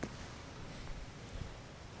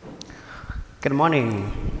Good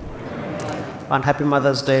morning and happy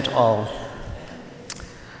Mother's Day to all.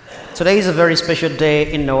 Today is a very special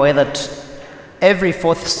day in the way that every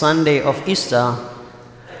fourth Sunday of Easter,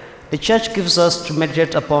 the church gives us to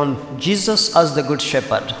meditate upon Jesus as the Good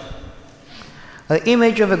Shepherd. The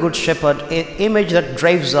image of a Good Shepherd, an image that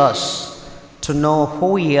drives us to know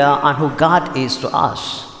who we are and who God is to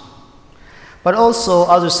us. But also,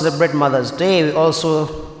 as we celebrate Mother's Day, we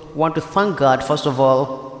also want to thank God, first of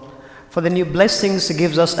all, for the new blessings He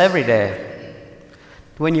gives us every day.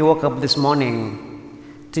 When you woke up this morning,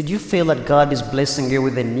 did you feel that God is blessing you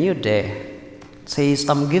with a new day? It says,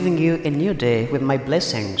 I'm giving you a new day with my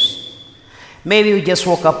blessings. Maybe we just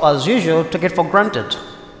woke up as usual, took it for granted.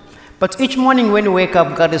 But each morning when we wake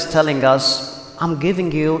up, God is telling us, I'm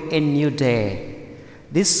giving you a new day.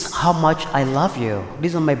 This is how much I love you.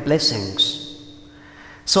 These are my blessings.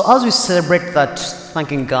 So as we celebrate that,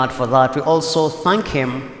 thanking God for that, we also thank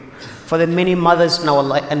Him for the many mothers in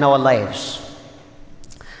our lives.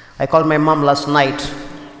 I called my mom last night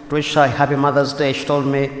to wish her happy Mother's Day. She told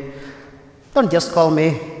me, don't just call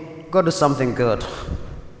me, go do something good.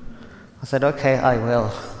 I said, okay, I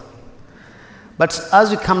will. But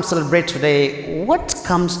as we come celebrate today, what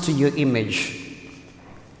comes to your image?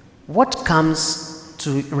 What comes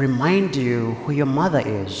to remind you who your mother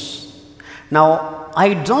is? Now,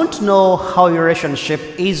 I don't know how your relationship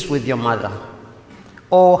is with your mother,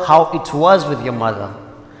 or how it was with your mother.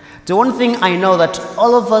 The one thing I know that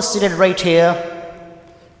all of us seated right here,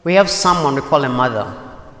 we have someone we call a mother.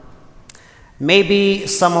 Maybe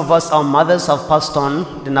some of us, our mothers have passed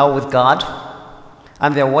on, they're now with God,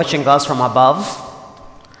 and they're watching us from above.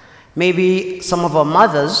 Maybe some of our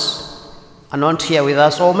mothers are not here with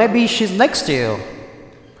us, or maybe she's next to you.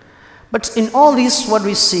 But in all this, what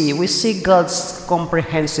we see God's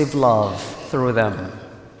comprehensive love through them.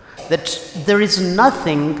 That there is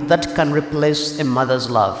nothing that can replace a mother's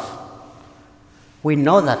love. We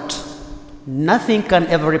know that. Nothing can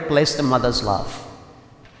ever replace a mother's love.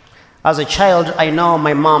 As a child, I know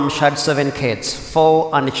my mom, she had 7 kids,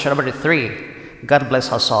 4 and she had 3. God bless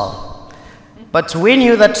her soul. But we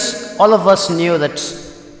knew that, all of us knew that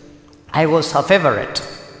I was her favorite.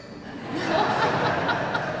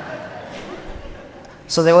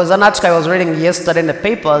 So there was an article I was reading yesterday in the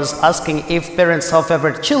papers asking if parents have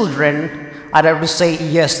favorite children. I'd have to say,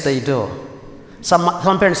 yes, they do.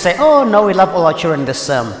 Some parents say, oh, no, we love all our children the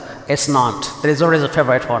same. It's not. There is always a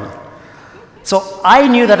favorite one. So I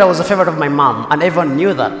knew that I was a favorite of my mom, and everyone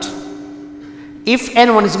knew that. If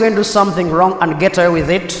anyone is going to do something wrong and get away with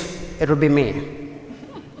it, it will be me.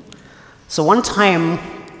 So one time,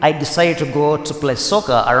 I decided to go to play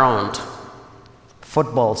soccer around.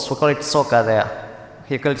 Footballs, we call it soccer there.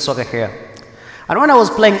 He called it soccer here. And when I was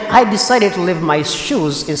playing, I decided to leave my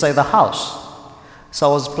shoes inside the house. So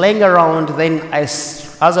I was playing around, then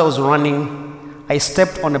as I was running, I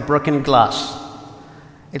stepped on a broken glass.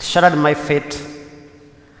 It shattered my feet,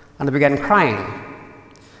 and I began crying.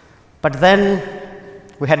 But then,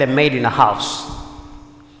 we had a maid in the house.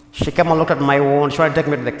 She came and looked at my wound, she wanted to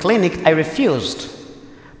take me to the clinic. I refused,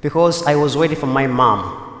 because I was waiting for my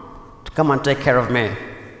mom to come and take care of me.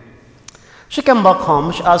 She came back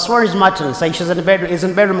home. She asked, where is Martin? Saying she's in the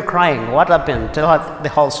bedroom crying. What happened? Tell her the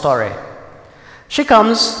whole story. She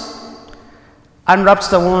comes, unwraps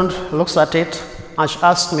the wound, looks at it, and she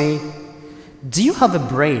asked me, do you have a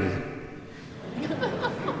brain?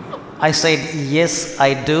 I said, yes,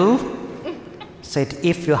 I do. Said,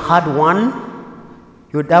 if you had one,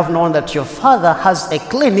 you would have known that your father has a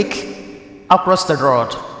clinic across the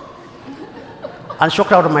road. And she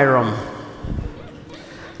walked out of my room.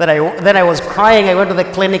 Then I was crying. I went to the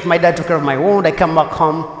clinic. My dad took care of my wound. I come back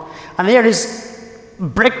home. And here is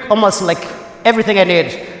break almost like everything I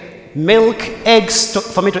need. Milk, eggs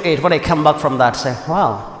for me to eat when I come back from that. I say,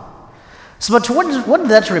 wow. So, but what did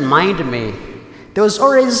that remind me? There was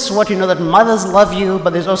always what you know that mothers love you, but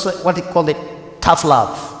there's also what they call it tough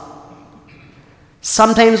love.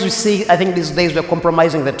 Sometimes we see, I think these days we're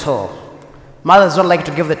compromising the two. Mothers don't like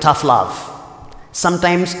to give the tough love.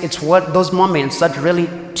 Sometimes it's what those moments that really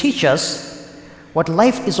teach us what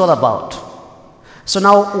life is all about. So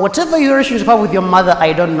now, whatever your relationship have with your mother,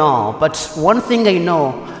 I don't know. But one thing I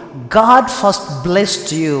know, God first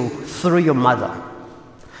blessed you through your mother.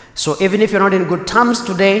 So even if you're not in good terms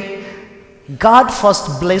today, God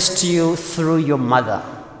first blessed you through your mother.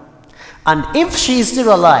 And if she is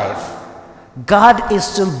still alive, God is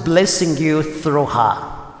still blessing you through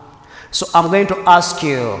her. So I'm going to ask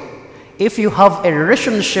you, if you have a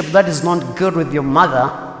relationship that is not good with your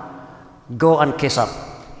mother, go and kiss up.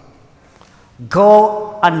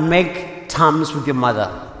 Go and make terms with your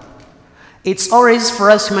mother. It's always for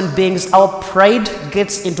us human beings, our pride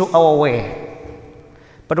gets into our way.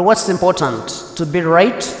 But what's important? To be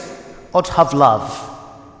right or to have love?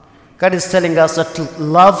 God is telling us that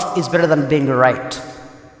love is better than being right.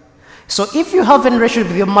 So if you have a relationship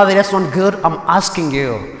with your mother that's not good, I'm asking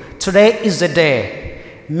you, today is the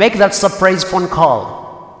day. Make that surprise phone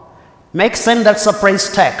call. Send that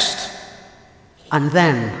surprise text. And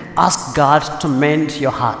then ask God to mend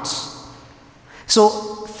your hearts. So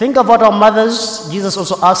think about our mothers. Jesus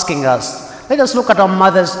also asking us, let us look at our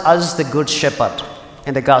mothers as the good shepherd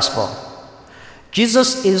in the gospel.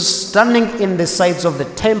 Jesus is standing in the sides of the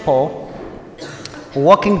temple,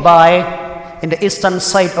 walking by in the eastern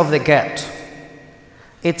side of the gate.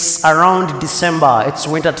 It's around December, it's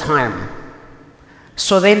winter time.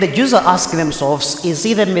 So then the Jews are asking themselves, is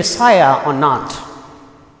he the Messiah or not?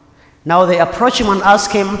 Now they approach him and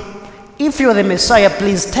ask him, if you're the Messiah,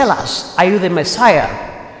 please tell us, are you the Messiah?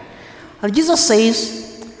 And Jesus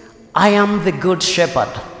says, I am the good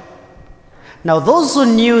shepherd. Now those who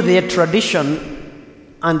knew their tradition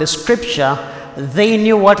and the scripture, they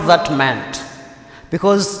knew what that meant.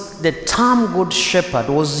 Because the term good shepherd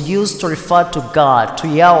was used to refer to God, to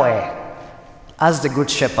Yahweh, as the good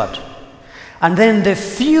shepherd. And then the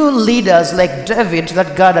few leaders like David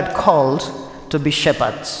that God had called to be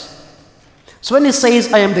shepherds. So when he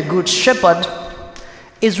says, I am the good shepherd,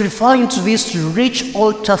 is referring to this rich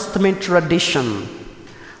Old Testament tradition.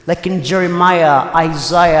 Like in Jeremiah,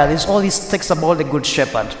 Isaiah, there's all these texts about the good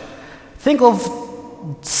shepherd. Think of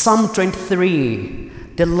Psalm 23.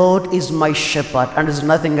 The Lord is my shepherd, and there's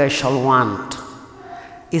nothing I shall want.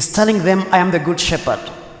 He's telling them, I am the good shepherd.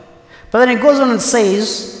 But then it goes on and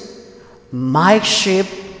says, my sheep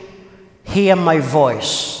hear my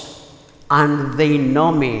voice, and they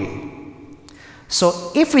know me.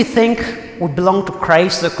 So if we think we belong to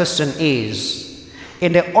Christ, the question is,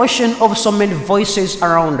 in the ocean of so many voices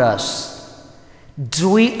around us, do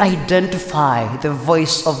we identify the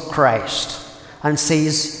voice of Christ and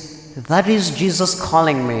says, that is Jesus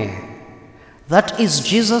calling me. That is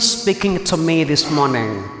Jesus speaking to me this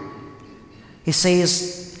morning. He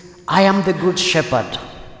says, I am the good shepherd.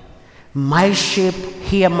 My sheep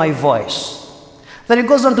hear my voice. Then it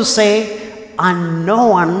goes on to say, and no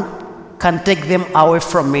one can take them away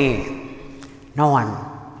from me. No one.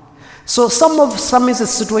 So some of the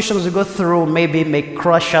situations we go through maybe may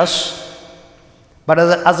crush us. But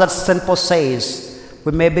as that St. Paul says,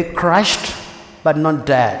 we may be crushed but not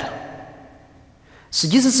dead. So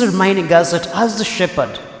Jesus is reminding us that as the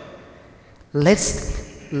shepherd,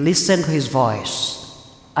 let's listen to his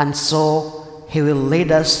voice. And so he will lead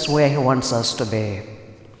us where he wants us to be.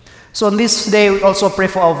 So on this day, we also pray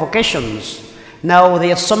for our vocations. Now,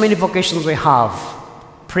 there are so many vocations we have.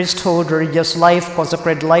 Priesthood, religious life,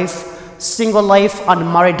 consecrated life, single life,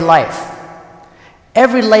 and married life.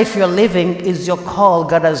 Every life you're living is your call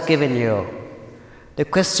God has given you. The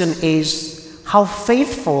question is, how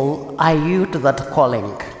faithful are you to that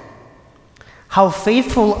calling? How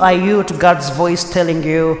faithful are you to God's voice telling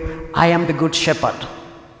you, I am the good shepherd,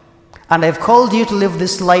 and I've called you to live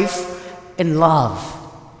this life in love?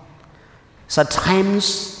 So at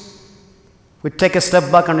times, we take a step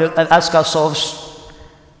back and ask ourselves,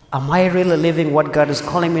 am I really living what God is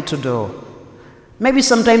calling me to do? Maybe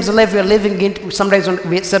sometimes the life we're living in, sometimes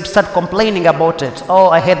we start complaining about it. Oh,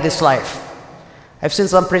 I hate this life. I've seen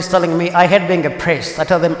some priests telling me, I hate being a priest. I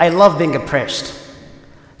tell them, I love being a priest.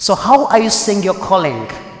 So how are you seeing your calling?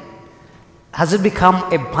 Has it become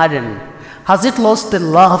a burden? Has it lost the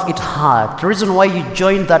love it had? The reason why you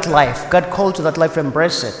joined that life, God called you that life to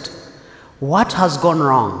embrace it. What has gone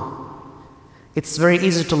wrong? It's very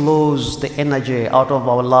easy to lose the energy out of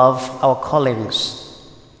our love, our callings.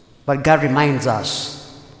 But God reminds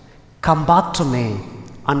us, come back to me,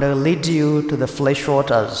 and I'll lead you to the flesh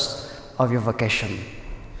waters of your vocation.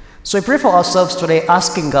 So we pray for ourselves today,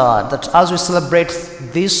 asking God that as we celebrate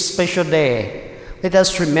this special day, let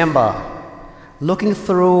us remember, looking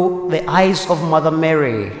through the eyes of Mother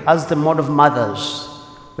Mary as the mother of mothers,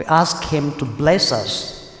 we ask him to bless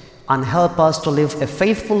us and help us to live a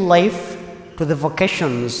faithful life to the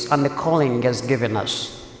vocations and the calling he has given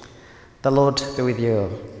us. The Lord be with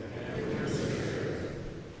you.